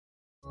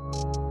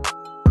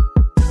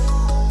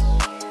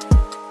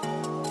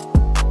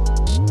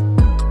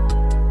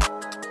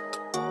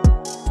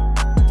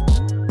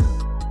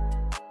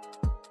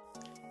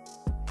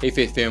Hey,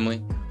 Faith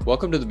family.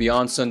 Welcome to the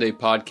Beyond Sunday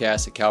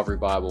podcast at Calvary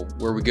Bible,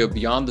 where we go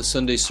beyond the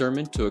Sunday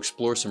sermon to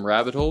explore some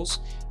rabbit holes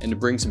and to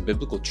bring some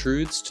biblical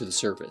truths to the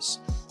surface.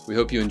 We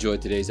hope you enjoyed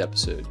today's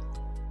episode.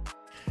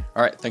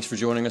 All right, thanks for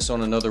joining us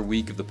on another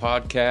week of the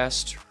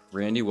podcast.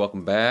 Randy,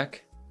 welcome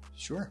back.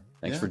 Sure.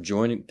 Thanks for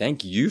joining.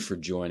 Thank you for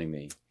joining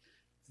me.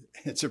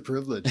 It's a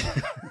privilege.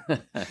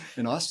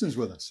 And Austin's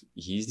with us.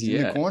 He's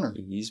in the corner.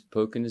 He's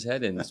poking his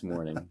head in this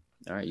morning.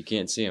 All right, you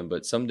can't see him,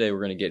 but someday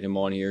we're going to get him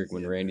on here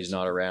when Randy's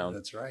not around.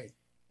 That's right.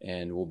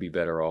 And we'll be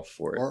better off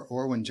for it.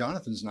 Or when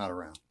Jonathan's not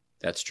around.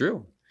 That's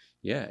true.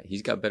 Yeah,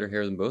 he's got better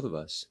hair than both of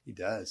us. He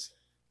does.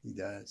 He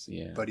does.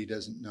 Yeah. But he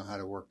doesn't know how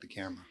to work the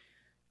camera.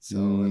 So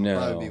it'll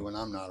probably be when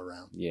I'm not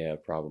around. Yeah,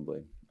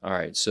 probably. All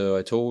right, so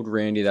I told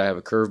Randy that I have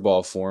a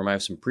curveball for him. I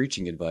have some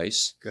preaching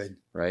advice. Good.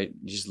 Right?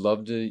 You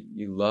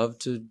love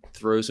to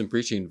throw some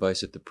preaching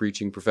advice at the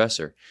preaching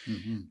professor.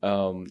 Mm-hmm.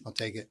 I'll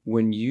take it.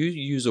 When you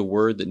use a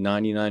word that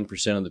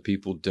 99% of the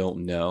people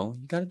don't know,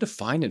 you got to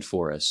define it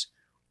for us.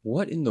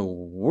 What in the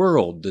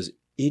world does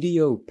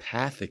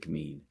idiopathic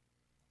mean?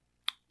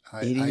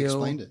 I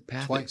explained it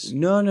twice.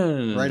 No.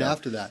 Right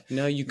after that.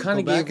 No, you kind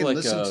of gave like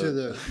listen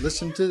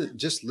to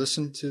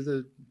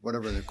the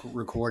whatever the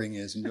recording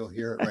is, and you'll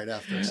hear it right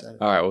after I said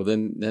it. All right. Well,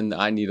 then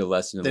I need a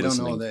lesson in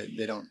listening.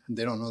 They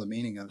don't know the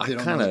meaning of it. They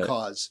don't know the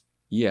cause.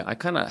 Yeah, I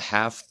kind of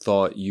half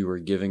thought you were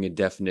giving a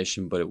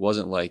definition, but it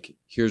wasn't like,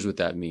 here's what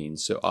that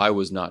means. So I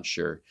was not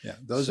sure. Yeah,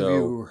 those of you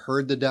who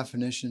heard the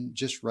definition,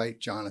 just write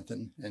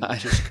Jonathan and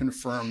just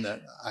confirm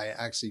that I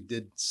actually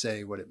did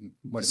say what it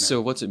meant. So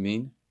what's it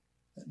mean?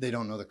 They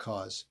don't know the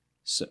cause.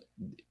 So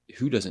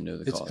who doesn't know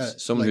the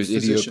cause? Someone like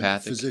who's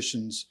idiopathic?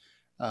 Physicians,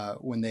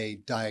 when they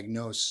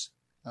diagnose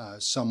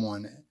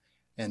someone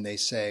and they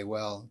say,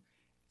 well,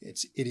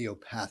 it's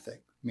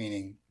idiopathic,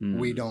 meaning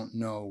we don't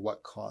know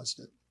what caused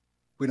it.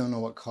 We don't know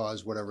what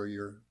caused whatever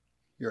your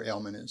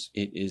ailment is.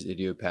 It is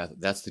idiopathic.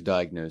 That's the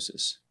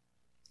diagnosis.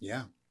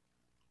 Yeah.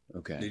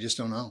 Okay. They just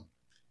don't know.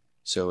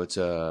 So it's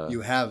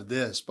you have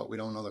this, but we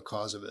don't know the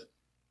cause of it.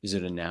 Is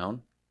it a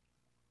noun?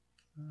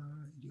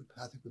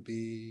 Idiopathic would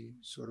be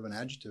sort of an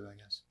adjective, I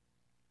guess.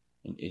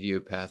 An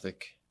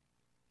idiopathic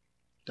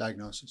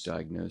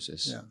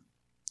diagnosis. Yeah.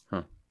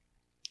 Huh.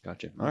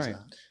 Gotcha. All How's right.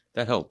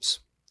 That helps.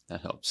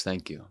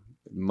 Thank you.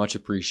 Much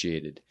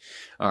appreciated.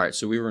 All right.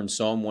 So we were in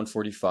Psalm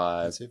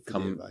 145. That's it for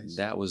the advice.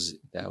 That was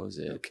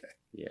it. Okay.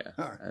 Yeah.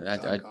 All right.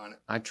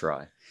 I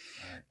try.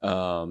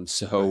 All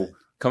right.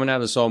 Coming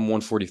out of Psalm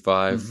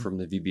 145 from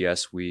the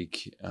VBS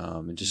week,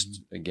 and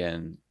just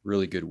again,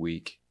 really good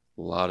week.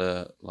 A lot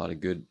of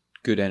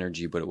good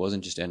energy, but it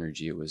wasn't just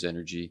energy. It was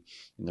energy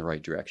in the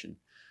right direction.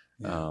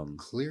 Yeah,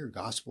 clear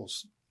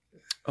gospels.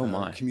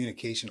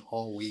 Communication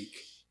all week.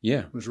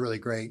 Yeah. It was really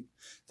great.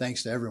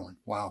 Thanks to everyone.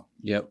 Wow.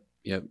 Yep.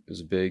 It was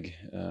a big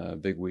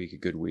week, a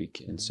good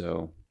week. And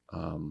so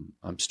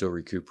I'm still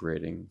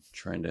recuperating,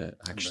 trying to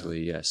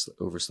actually,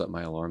 overslept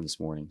my alarm this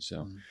morning.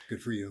 So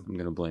good for you. I'm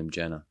going to blame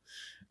Jenna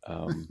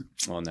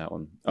on that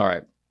one. All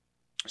right.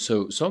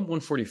 So Psalm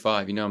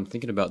 145, I'm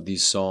thinking about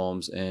these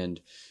Psalms and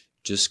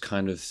just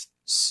kind of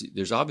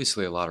there's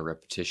obviously a lot of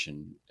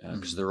repetition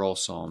because they're all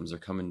Psalms. They're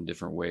coming in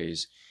different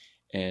ways.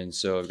 And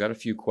so I've got a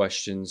few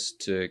questions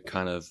to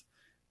kind of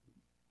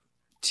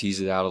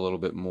tease it out a little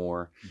bit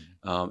more.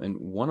 And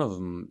one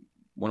of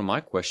my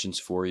questions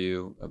for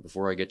you,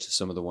 before I get to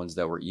some of the ones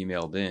that were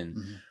emailed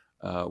in,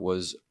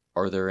 was,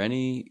 are there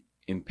any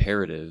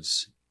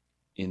imperatives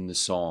in this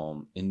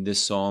Psalm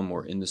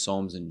or in the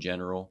Psalms in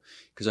general?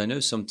 Because I know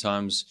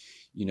sometimes,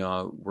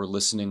 we're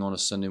listening on a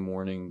Sunday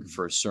morning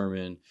for a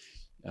sermon.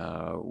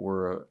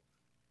 We're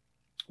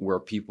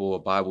people, a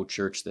Bible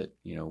church that,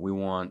 we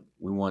want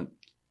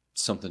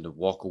something to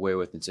walk away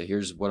with and say,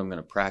 here's what I'm going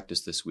to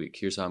practice this week.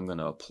 Here's how I'm going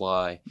to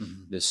apply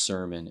this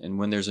sermon. And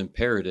when there's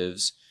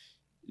imperatives,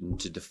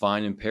 to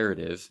define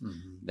imperative,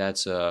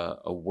 that's a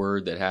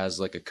word that has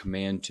like a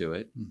command to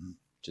it,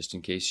 just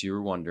in case you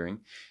were wondering.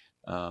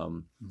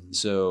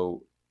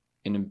 So,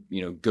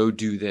 go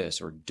do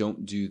this or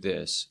don't do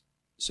this.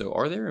 So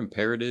are there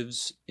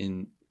imperatives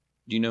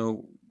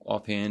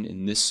offhand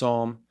in this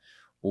Psalm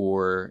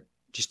or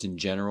just in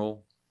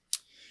general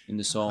in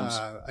the Psalms?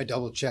 I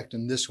double checked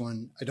in this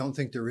one. I don't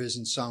think there is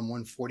in Psalm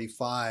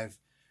 145.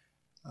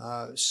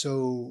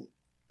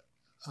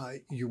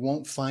 You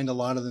won't find a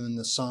lot of them in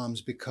the Psalms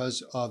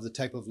because of the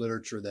type of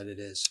literature that it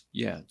is.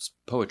 Yeah, it's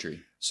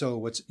poetry. So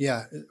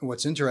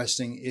what's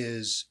interesting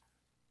is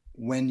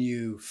when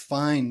you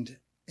find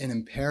an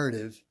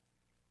imperative,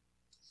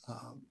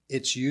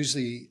 it's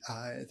usually,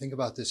 think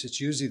about this, it's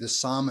usually the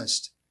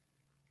psalmist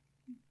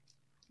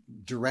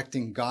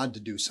directing God to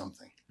do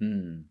something,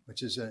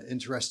 which is an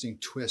interesting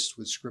twist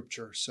with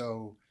Scripture.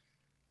 So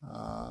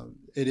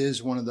it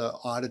is one of the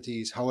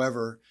oddities.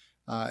 However,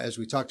 as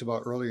we talked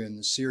about earlier in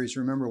the series,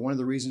 remember one of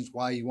the reasons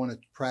why you want to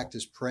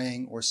practice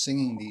praying or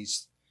singing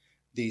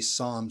these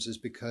psalms is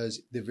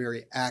because the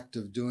very act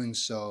of doing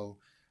so,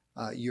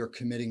 you're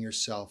committing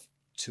yourself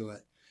to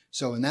it.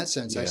 So in that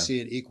sense, I see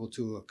it equal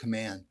to a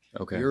command.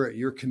 Okay.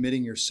 You're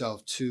committing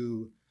yourself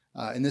to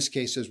in this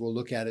case, as we'll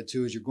look at it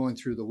too, as you're going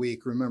through the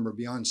week, remember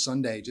beyond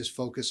Sunday, just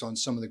focus on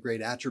some of the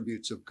great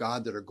attributes of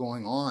God that are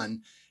going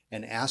on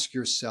and ask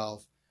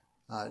yourself,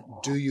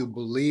 do you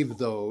believe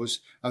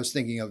those? I was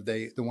thinking of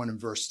the one in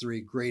verse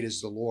 3, great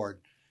is the Lord.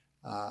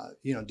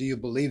 Do you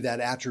believe that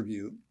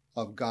attribute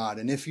of God?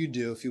 And if you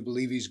do, if you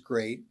believe he's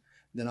great,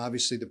 then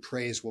obviously the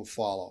praise will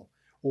follow.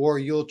 Or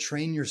you'll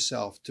train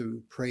yourself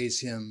to praise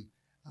him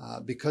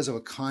because of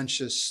a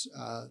conscious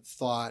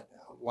thought,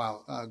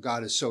 wow,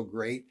 God is so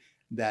great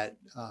that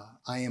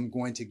I am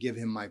going to give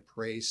him my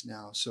praise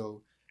now.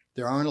 So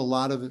there are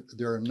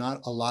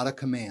not a lot of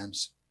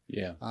commands.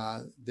 Yeah.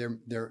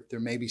 There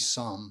may be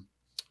some,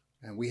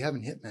 and we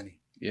haven't hit many.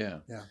 Yeah.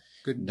 Yeah.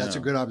 Good. That's a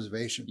good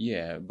observation.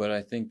 Yeah, but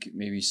I think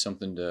maybe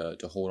something to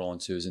hold on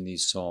to is in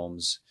these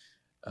Psalms,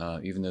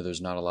 even though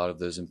there's not a lot of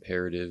those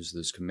imperatives,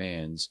 those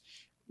commands,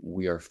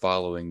 we are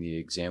following the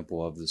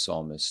example of the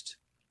psalmist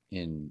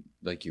in,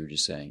 like you were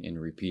just saying, in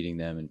repeating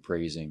them and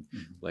praising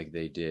like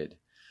they did.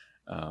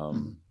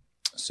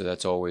 So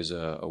that's always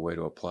a way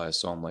to apply a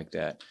psalm like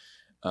that.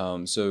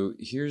 So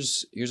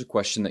here's a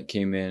question that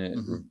came in.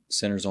 It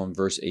centers on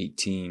verse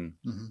 18.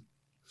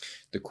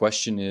 The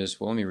question is,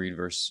 well, let me read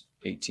verse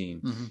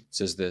 18. It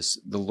says this: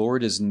 the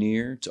Lord is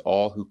near to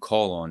all who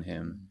call on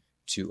him,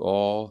 to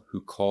all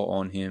who call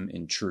on him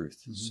in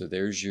truth. So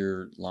there's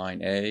your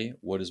line A.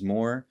 What is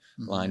more?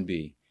 Line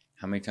B.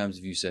 How many times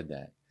have you said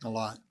that? A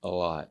lot. A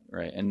lot,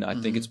 right? And I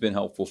think it's been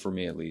helpful for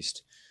me, at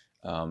least.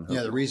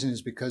 The reason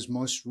is because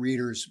most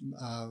readers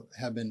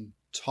have been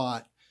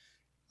taught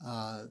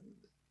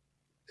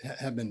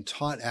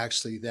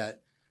actually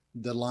that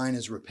the line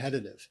is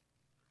repetitive.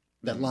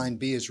 That line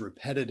B is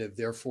repetitive.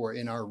 Therefore,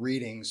 in our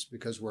readings,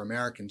 because we're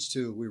Americans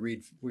too,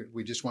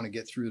 we just want to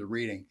get through the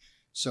reading.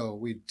 So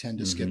we tend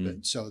to skip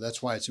it. So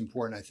that's why it's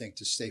important, I think,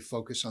 to stay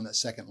focused on that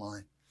second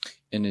line.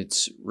 And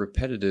it's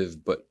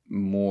repetitive, but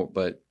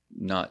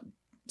not,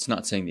 it's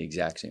not saying the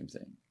exact same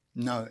thing.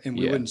 No, and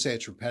we wouldn't say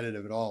it's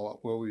repetitive at all.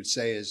 What we would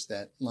say is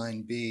that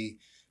line B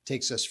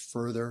takes us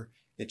further.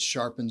 It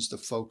sharpens the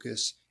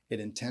focus. It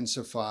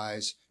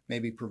intensifies,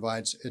 maybe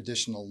provides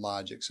additional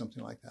logic,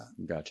 something like that.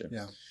 Gotcha.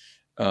 Yeah.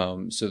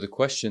 So the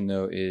question,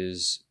 though,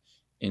 is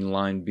in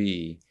line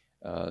B,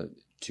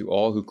 to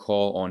all who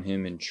call on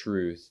him in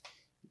truth,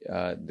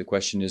 the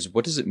question is,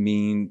 what does it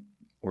mean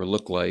or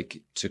look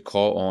like to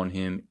call on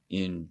him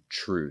in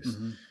truth?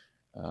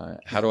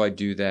 How do I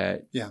do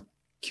that? Yeah.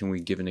 Can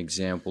we give an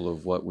example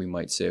of what we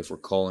might say if we're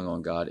calling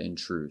on God in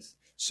truth?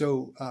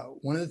 So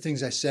one of the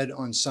things I said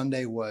on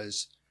Sunday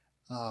was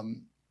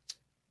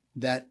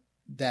that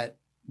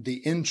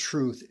the in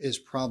truth is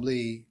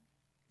probably,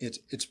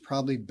 it's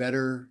probably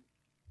better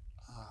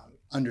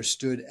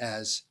understood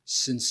as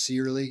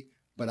sincerely,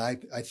 but I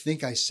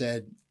think I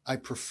said I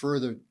prefer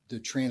the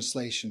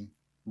translation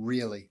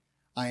really.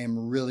 I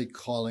am really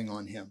calling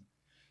on him.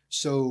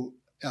 So,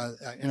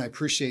 and I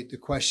appreciate the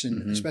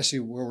question, especially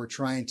where we're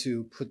trying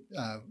to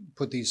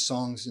put these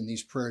songs and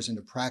these prayers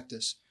into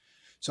practice.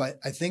 So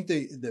I think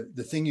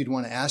the thing you'd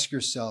want to ask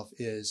yourself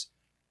is,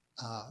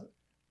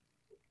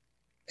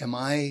 am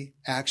I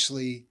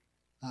actually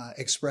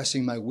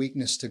expressing my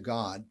weakness to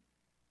God?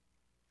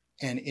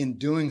 And in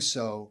doing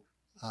so,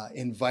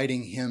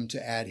 inviting him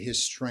to add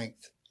his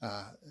strength.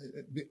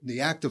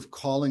 The act of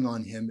calling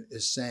on him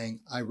is saying,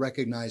 I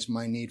recognize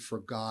my need for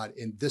God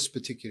in this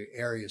particular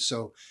area.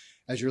 So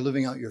as you're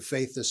living out your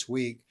faith this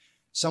week,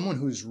 someone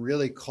who's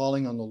really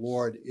calling on the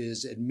Lord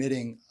is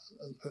admitting,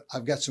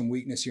 I've got some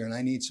weakness here and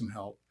I need some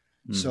help.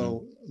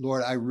 So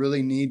Lord, I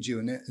really need you.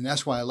 And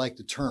that's why I like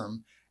the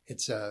term.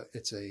 It's a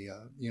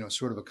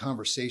sort of a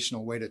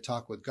conversational way to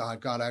talk with God.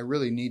 God, I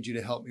really need you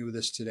to help me with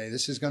this today.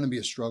 This is going to be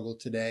a struggle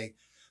today.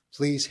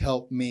 Please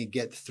help me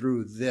get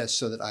through this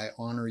so that I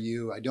honor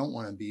you. I don't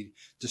want to be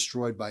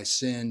destroyed by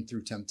sin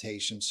through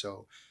temptation.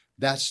 So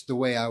that's the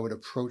way I would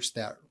approach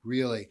that,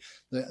 really.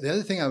 The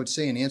other thing I would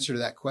say in answer to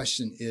that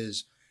question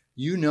is,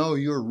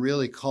 you're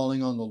really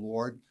calling on the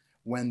Lord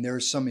when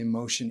there's some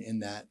emotion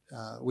in that,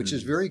 which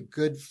is very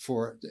good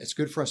it's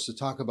good for us to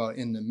talk about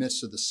in the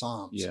midst of the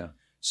Psalms. Yeah.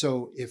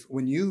 So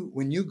when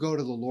you go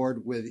to the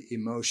Lord with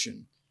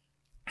emotion,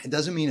 it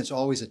doesn't mean it's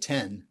always a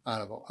 10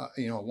 out of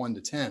 1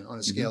 to 10 on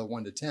a scale of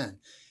 1 to 10.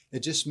 It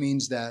just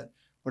means that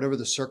whatever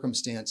the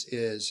circumstance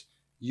is,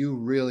 you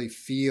really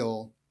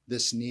feel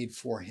this need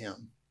for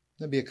him.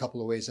 There'd be a couple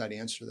of ways I'd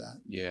answer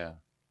that. Yeah.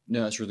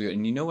 No, that's really good.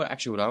 And you know what?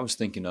 Actually, what I was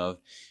thinking of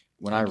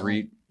when I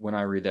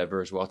read that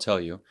verse, well, I'll tell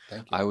you.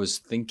 Thank you. I was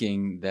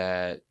thinking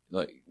that,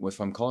 like, if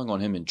I'm calling on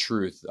him in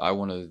truth, I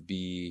want to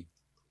be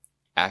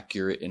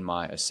accurate in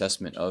my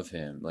assessment of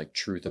him, like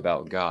truth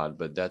about God.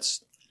 But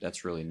that's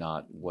really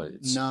not what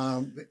it's.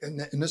 No,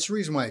 and that's the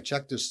reason why I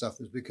check this stuff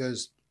is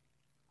because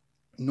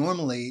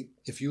normally,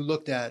 if you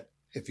looked at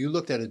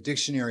a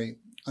dictionary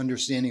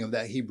understanding of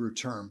that Hebrew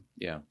term,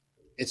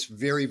 it's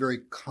very, very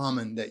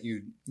common that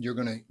you're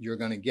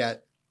gonna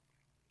get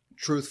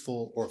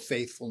truthful or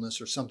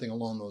faithfulness or something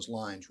along those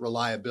lines,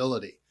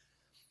 reliability.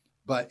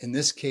 But in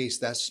this case,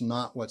 that's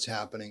not what's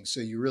happening. So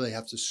you really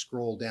have to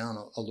scroll down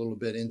a little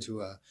bit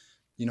into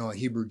a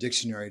Hebrew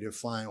dictionary to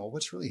find, well,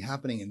 what's really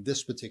happening in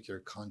this particular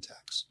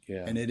context?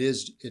 Yeah. And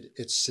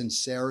it's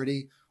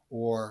sincerity,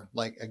 or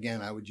like,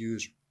 again, I would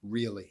use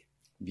really.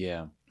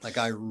 Yeah. Like,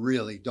 I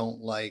really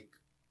don't like,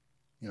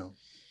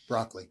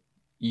 broccoli.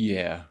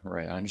 Yeah,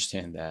 right. I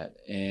understand that.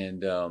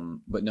 And,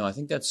 but no, I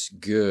think that's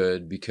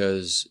good,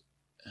 because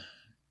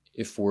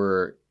if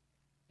we're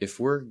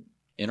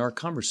in our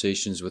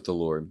conversations with the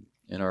Lord,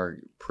 in our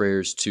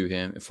prayers to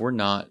him, if we're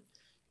not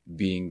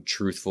being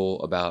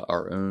truthful about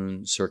our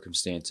own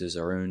circumstances,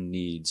 our own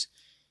needs,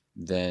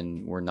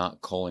 then we're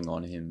not calling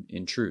on him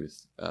in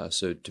truth.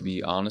 So to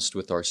be honest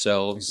with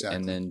ourselves, Exactly.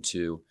 and then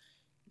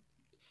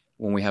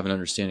when we have an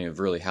understanding of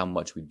really how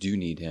much we do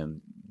need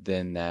him,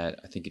 then that,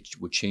 I think it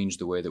would change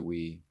the way that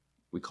we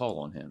call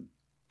on him,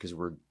 because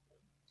we're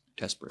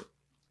desperate.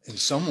 And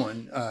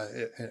someone,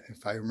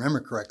 if I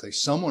remember correctly,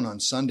 someone on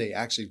Sunday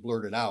actually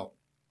blurted out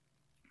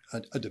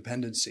a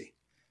dependency.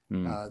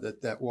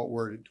 That what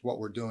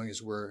we're doing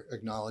is we're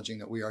acknowledging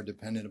that we are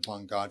dependent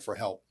upon God for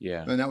help.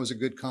 Yeah. And that was a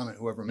good comment,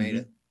 whoever made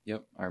it.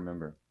 Yep, I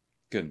remember.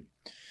 Good.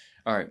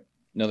 All right,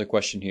 another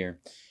question here.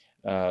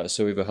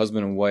 So we have a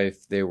husband and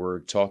wife. They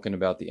were talking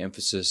about the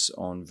emphasis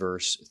on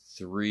verse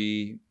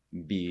 3b.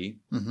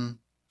 Mm-hmm.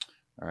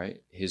 All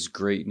right. His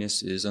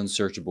greatness is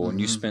unsearchable. And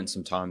you spent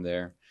some time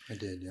there. I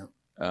did, yeah.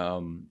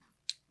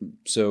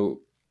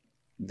 So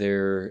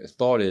their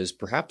thought is,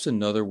 perhaps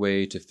another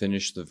way to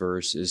finish the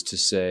verse is to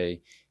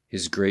say,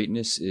 his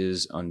greatness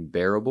is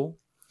unbearable.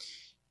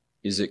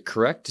 Is it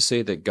correct to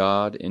say that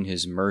God, in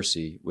his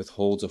mercy,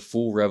 withholds a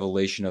full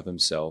revelation of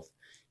himself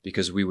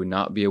because we would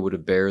not be able to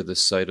bear the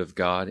sight of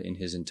God in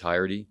his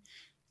entirety?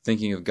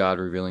 Thinking of God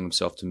revealing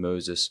himself to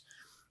Moses,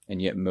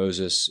 and yet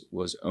Moses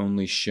was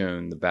only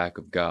shown the back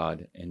of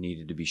God and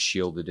needed to be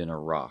shielded in a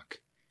rock.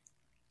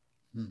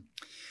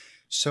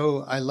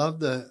 So I love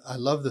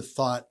the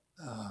thought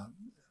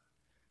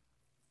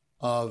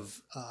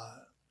of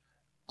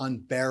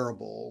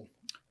unbearable.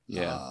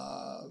 Yeah.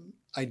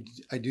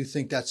 I do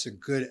think that's a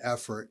good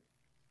effort.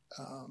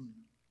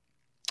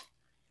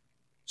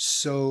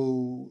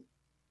 So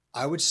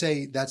I would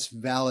say that's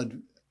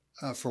valid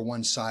for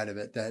one side of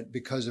it, that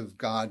because of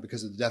God,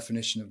 because of the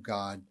definition of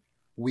God,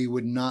 we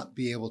would not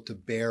be able to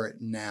bear it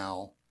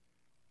now.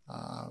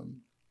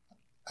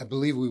 I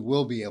believe we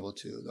will be able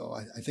to, though.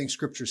 I think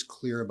Scripture's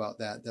clear about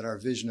that our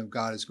vision of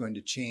God is going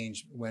to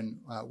change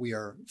when we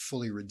are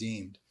fully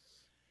redeemed.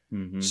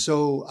 Mm-hmm.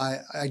 So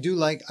I do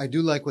like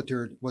what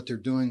they're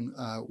doing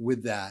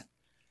with that.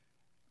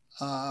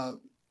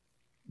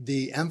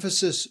 The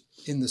emphasis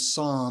in the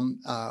Psalm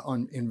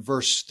in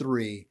verse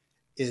 3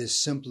 is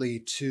simply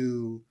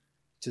to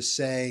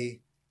say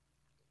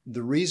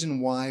the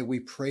reason why we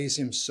praise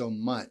him so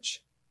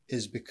much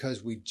is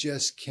because we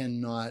just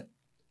cannot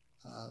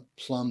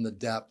plumb the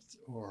depth,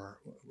 or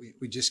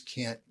we just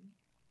can't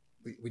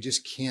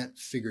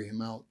figure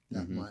him out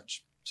that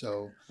much.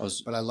 So,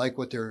 but I like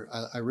what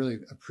I really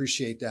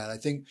appreciate that. I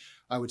think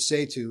I would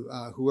say to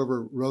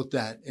whoever wrote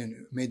that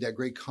and made that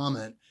great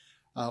comment,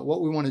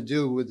 what we want to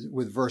do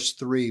with verse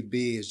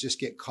 3b is just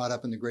get caught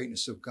up in the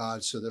greatness of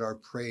God, so that our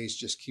praise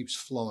just keeps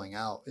flowing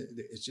out.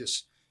 It's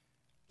just,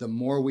 the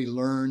more we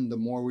learn, the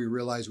more we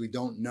realize we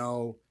don't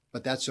know,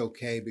 but that's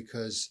okay,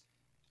 because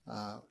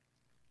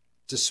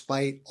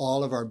despite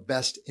all of our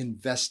best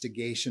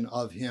investigation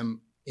of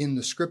him in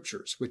the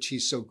Scriptures, which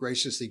he's so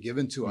graciously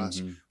given to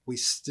us, we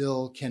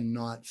still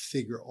cannot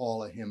figure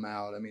all of him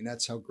out. I mean,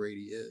 that's how great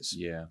he is.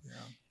 Yeah.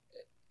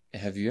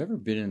 Have you ever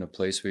been in a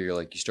place where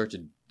you start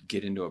to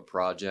get into a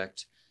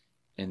project,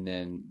 and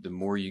then the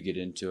more you get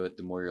into it,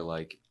 the more you're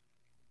like,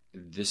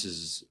 this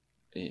is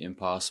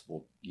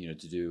impossible,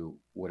 to do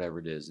whatever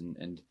it is.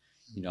 And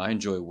I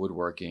enjoy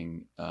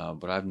woodworking,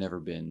 but I've never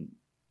been,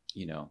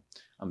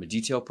 I'm a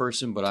detail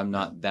person, but I'm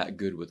not that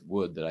good with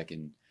wood that I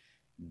can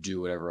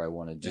do whatever I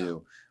want to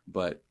do.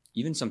 But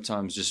even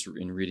sometimes just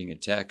in reading a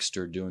text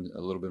or doing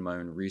a little bit of my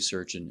own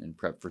research and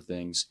prep for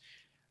things,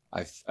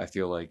 I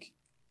feel like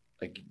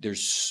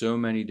there's so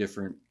many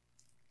different,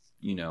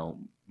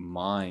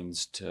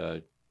 minds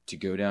to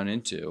go down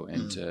into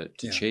and to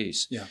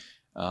chase,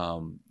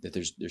 that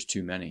there's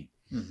too many.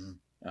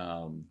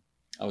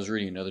 I was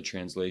reading another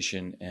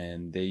translation,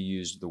 and they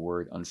used the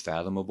word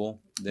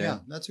unfathomable there. Yeah,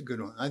 that's a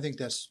good one. I think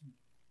that's...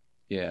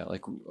 Yeah,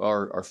 like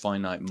our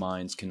finite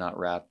minds cannot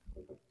wrap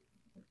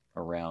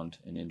around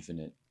an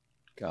infinite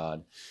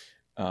God.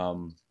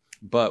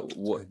 But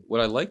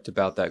what I liked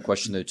about that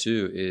question, though,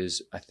 too,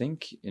 is I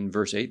think in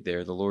verse 8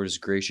 there, the Lord is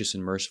gracious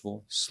and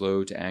merciful,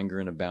 slow to anger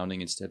and abounding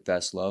in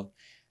steadfast love.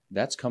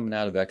 That's coming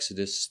out of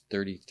Exodus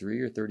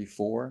 33 or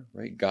 34,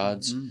 right?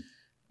 God's,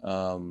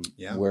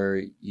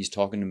 where he's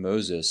talking to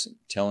Moses,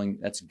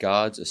 that's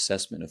God's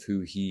assessment of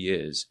who he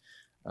is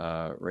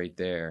right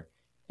there.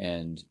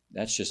 And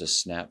that's just a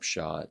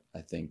snapshot,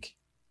 I think,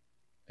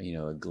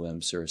 a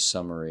glimpse or a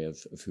summary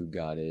of who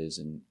God is.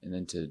 And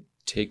then to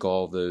take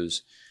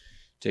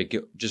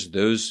just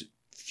those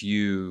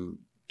few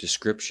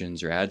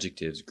descriptions or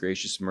adjectives,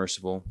 gracious,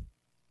 merciful,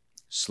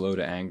 slow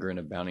to anger, and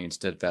abounding in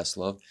steadfast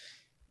love,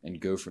 and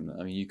go from them.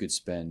 I mean, you could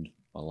spend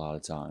a lot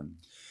of time.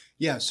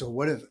 Yeah. So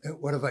what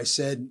if I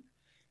said,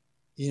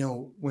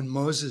 when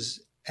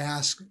Moses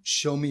asked,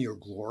 "Show me your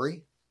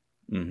glory,"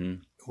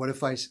 Mm-hmm. what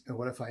if I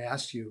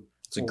asked you,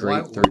 It's a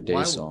great third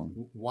day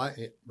song.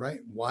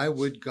 Why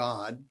would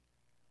God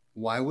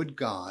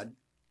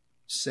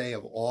say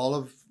of all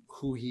of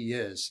who he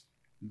is,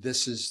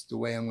 this is the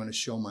way I'm going to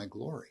show my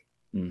glory?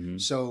 Mm-hmm.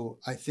 So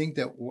I think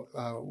that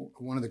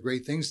one of the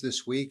great things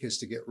this week is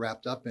to get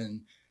wrapped up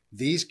in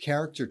these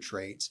character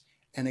traits.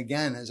 And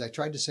again, as I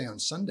tried to say on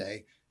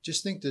Sunday,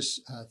 just think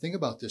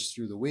about this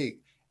through the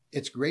week.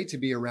 It's great to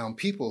be around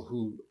people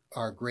who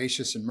are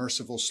gracious and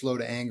merciful, slow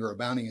to anger,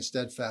 abounding in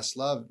steadfast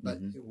love. But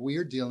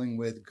we're dealing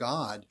with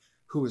God,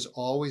 who is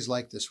always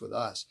like this with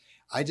us.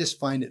 I just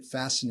find it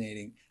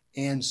fascinating,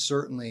 and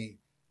certainly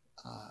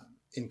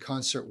in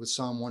concert with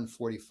Psalm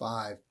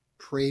 145,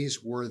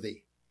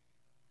 praiseworthy.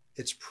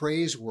 It's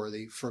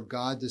praiseworthy for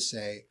God to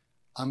say,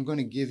 I'm going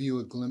to give you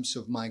a glimpse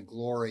of my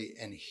glory,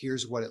 and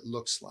here's what it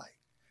looks like.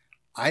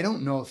 I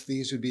don't know if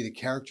these would be the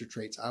character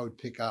traits I would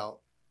pick out,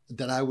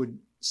 that I would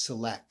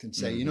select and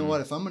say, you know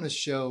what, if I'm going to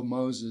show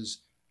Moses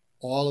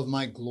all of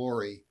my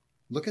glory,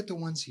 look at the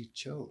ones he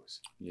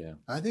chose. Yeah.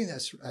 I think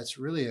that's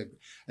really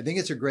I think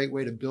it's a great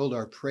way to build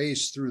our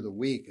praise through the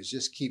week, is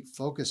just keep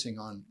focusing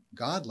on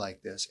God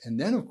like this. And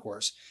then, of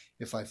course,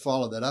 if I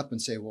follow that up and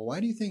say, well,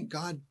 why do you think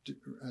God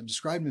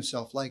described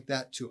himself like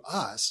that to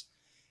us?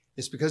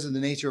 It's because of the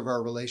nature of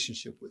our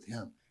relationship with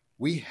him.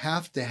 We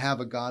have to have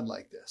a God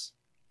like this.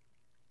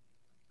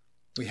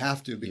 We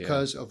have to,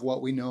 because of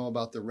what we know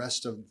about the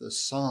rest of the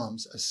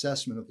Psalms'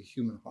 assessment of the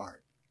human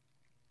heart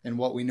and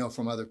what we know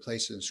from other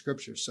places in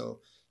Scripture.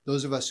 So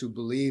those of us who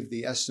believe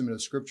the estimate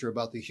of Scripture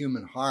about the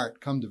human heart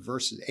come to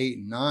verses 8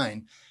 and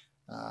 9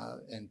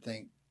 and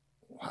think,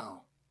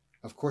 wow,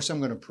 of course I'm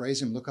going to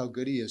praise him. Look how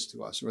good he is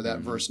to us. Or that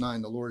verse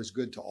 9, the Lord is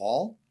good to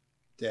all,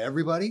 to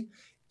everybody,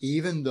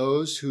 even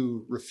those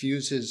who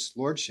refuse his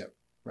lordship.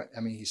 Right? I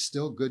mean, he's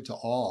still good to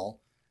all,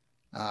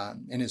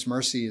 and his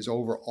mercy is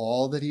over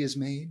all that he has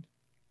made.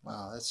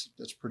 Wow,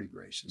 that's pretty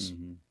gracious.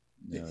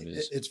 No, it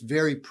is. It's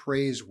very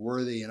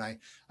praiseworthy, and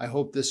I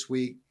hope this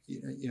week,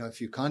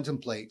 if you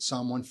contemplate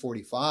Psalm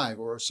 145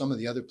 or some of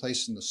the other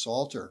places in the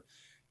Psalter,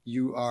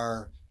 you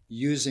are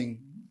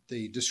using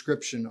the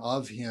description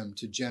of him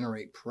to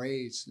generate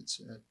praise.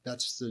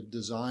 That's the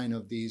design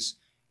of these.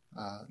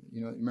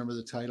 Remember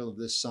the title of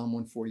this Psalm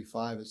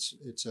 145?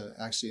 It's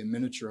actually a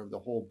miniature of the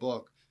whole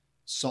book,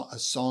 a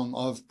song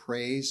of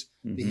praise.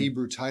 The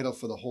Hebrew title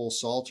for the whole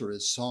Psalter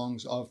is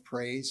Songs of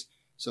Praise.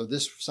 So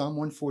this Psalm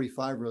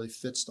 145 really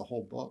fits the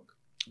whole book.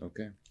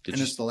 Okay.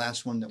 It's the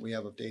last one that we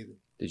have of David.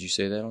 Did you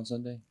say that on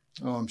Sunday?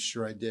 Oh, I'm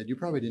sure I did. You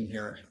probably didn't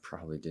hear it. I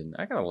probably didn't.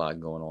 I got a lot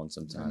going on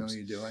sometimes. I know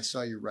you do. I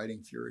saw you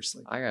writing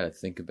furiously. I got to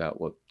think about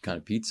what kind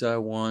of pizza I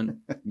want,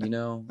 I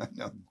know.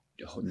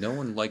 No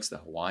one likes the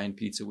Hawaiian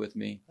pizza with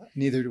me.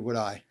 Neither would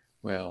I.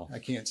 Well, I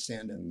can't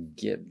stand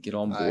it. Get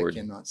on board. I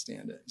cannot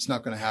stand it. It's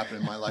not going to happen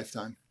in my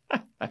lifetime.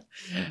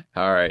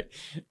 All right.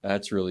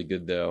 That's really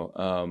good,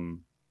 though.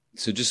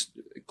 So just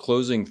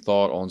closing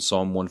thought on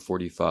Psalm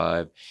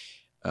 145.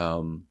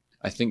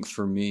 I think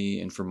for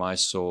me and for my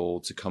soul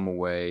to come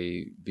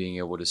away being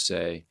able to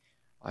say,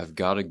 I've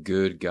got a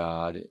good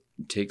God,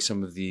 take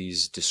some of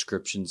these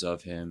descriptions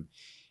of him.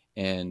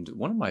 And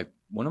one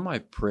of my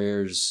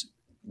prayers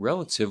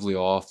relatively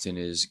often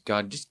is,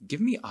 God, just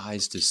give me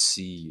eyes to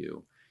see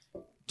you.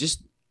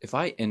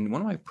 And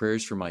one of my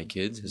prayers for my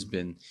kids has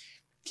been,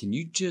 can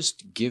you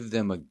just give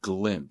them a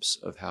glimpse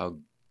of how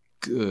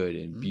good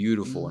and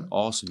beautiful and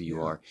awesome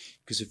you are?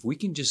 Because if we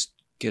can just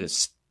get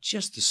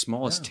just the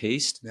smallest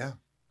taste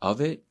of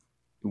it,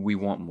 we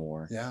want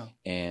more. Yeah.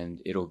 And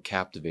it'll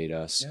captivate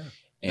us.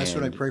 Yeah. That's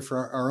what I pray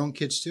for our own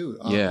kids too.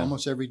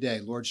 Almost every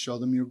day. Lord, show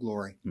them your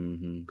glory.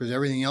 Because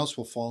everything else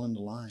will fall into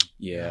line.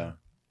 Yeah.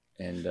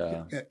 And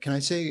can I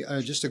say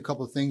just a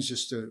couple of things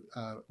just to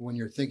when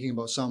you're thinking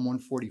about Psalm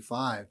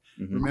 145,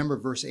 remember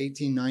verse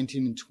 18,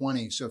 19, and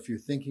 20. So if you're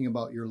thinking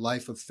about your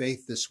life of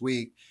faith this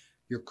week,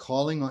 you're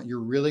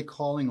really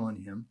calling on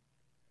him.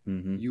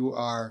 You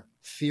are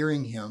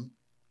fearing him.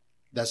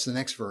 That's the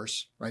next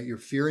verse, right? You're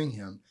fearing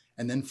him.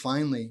 And then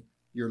finally,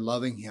 you're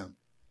loving him.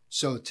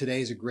 So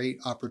today is a great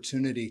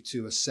opportunity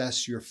to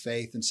assess your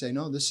faith and say,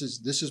 no, this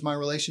is my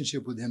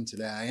relationship with him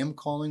today. I am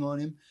calling on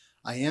him.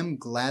 I am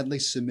gladly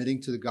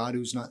submitting to the God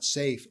who's not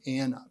safe.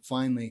 And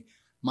finally,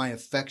 my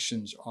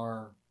affections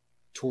are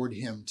toward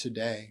him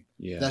today.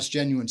 Yeah. That's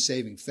genuine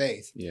saving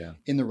faith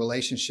in the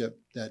relationship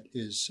that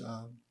is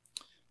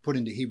put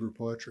into Hebrew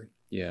poetry.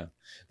 Yeah,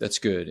 that's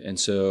good. And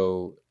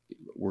so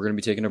we're going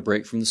to be taking a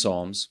break from the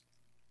Psalms.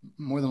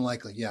 More than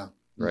likely, yeah.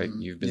 Right?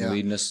 You've been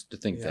leading us to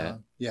think that.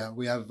 Yeah,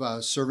 we have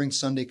Serving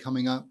Sunday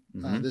coming up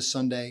this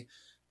Sunday.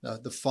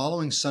 The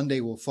following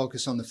Sunday, we'll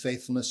focus on the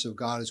faithfulness of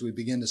God as we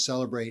begin to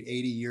celebrate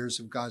 80 years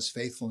of God's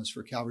faithfulness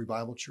for Calvary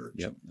Bible Church.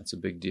 Yep, that's a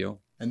big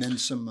deal. And then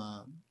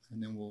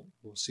we'll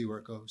see where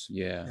it goes.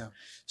 Yeah.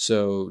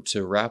 So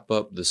to wrap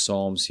up the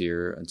Psalms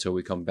here until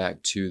we come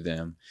back to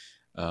them,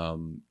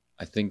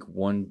 I think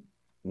one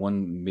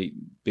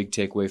big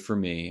takeaway for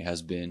me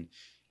has been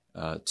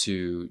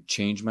to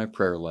change my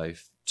prayer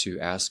life to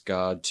ask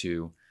God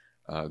to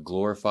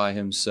glorify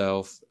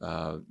himself,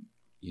 a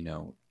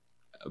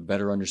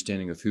better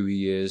understanding of who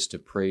he is, to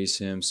praise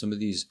him, some of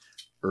these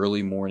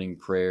early morning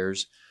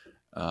prayers,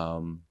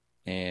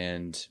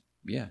 and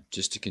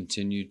just to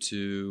continue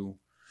to,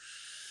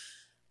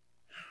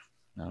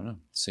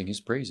 sing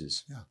his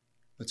praises. Yeah,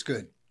 that's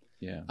good.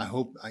 Yeah. I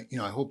hope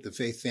the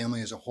faith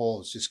family as a whole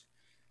has just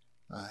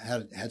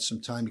had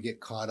some time to get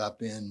caught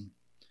up in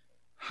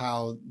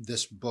how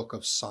this book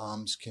of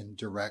Psalms can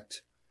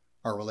direct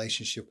our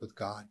relationship with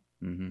God.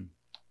 Mm-hmm.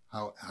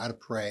 How to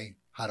pray,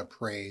 how to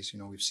praise.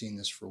 We've seen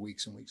this for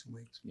weeks and weeks and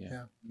weeks.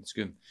 Yeah. That's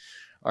good.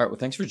 All right. Well,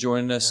 thanks for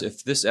joining us. Yeah.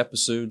 If this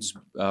episode's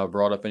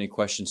brought up any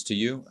questions to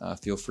you,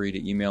 feel free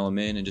to email them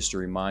in. And just a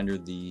reminder,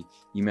 the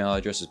email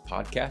address is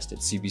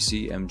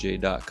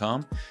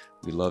podcast@cbcmj.com.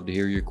 We'd love to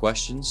hear your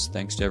questions.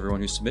 Thanks to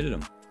everyone who submitted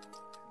them.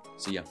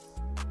 See ya.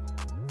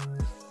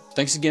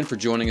 Thanks again for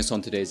joining us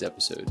on today's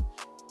episode.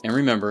 And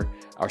remember,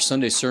 our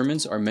Sunday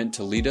sermons are meant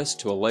to lead us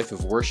to a life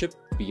of worship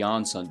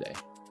beyond Sunday.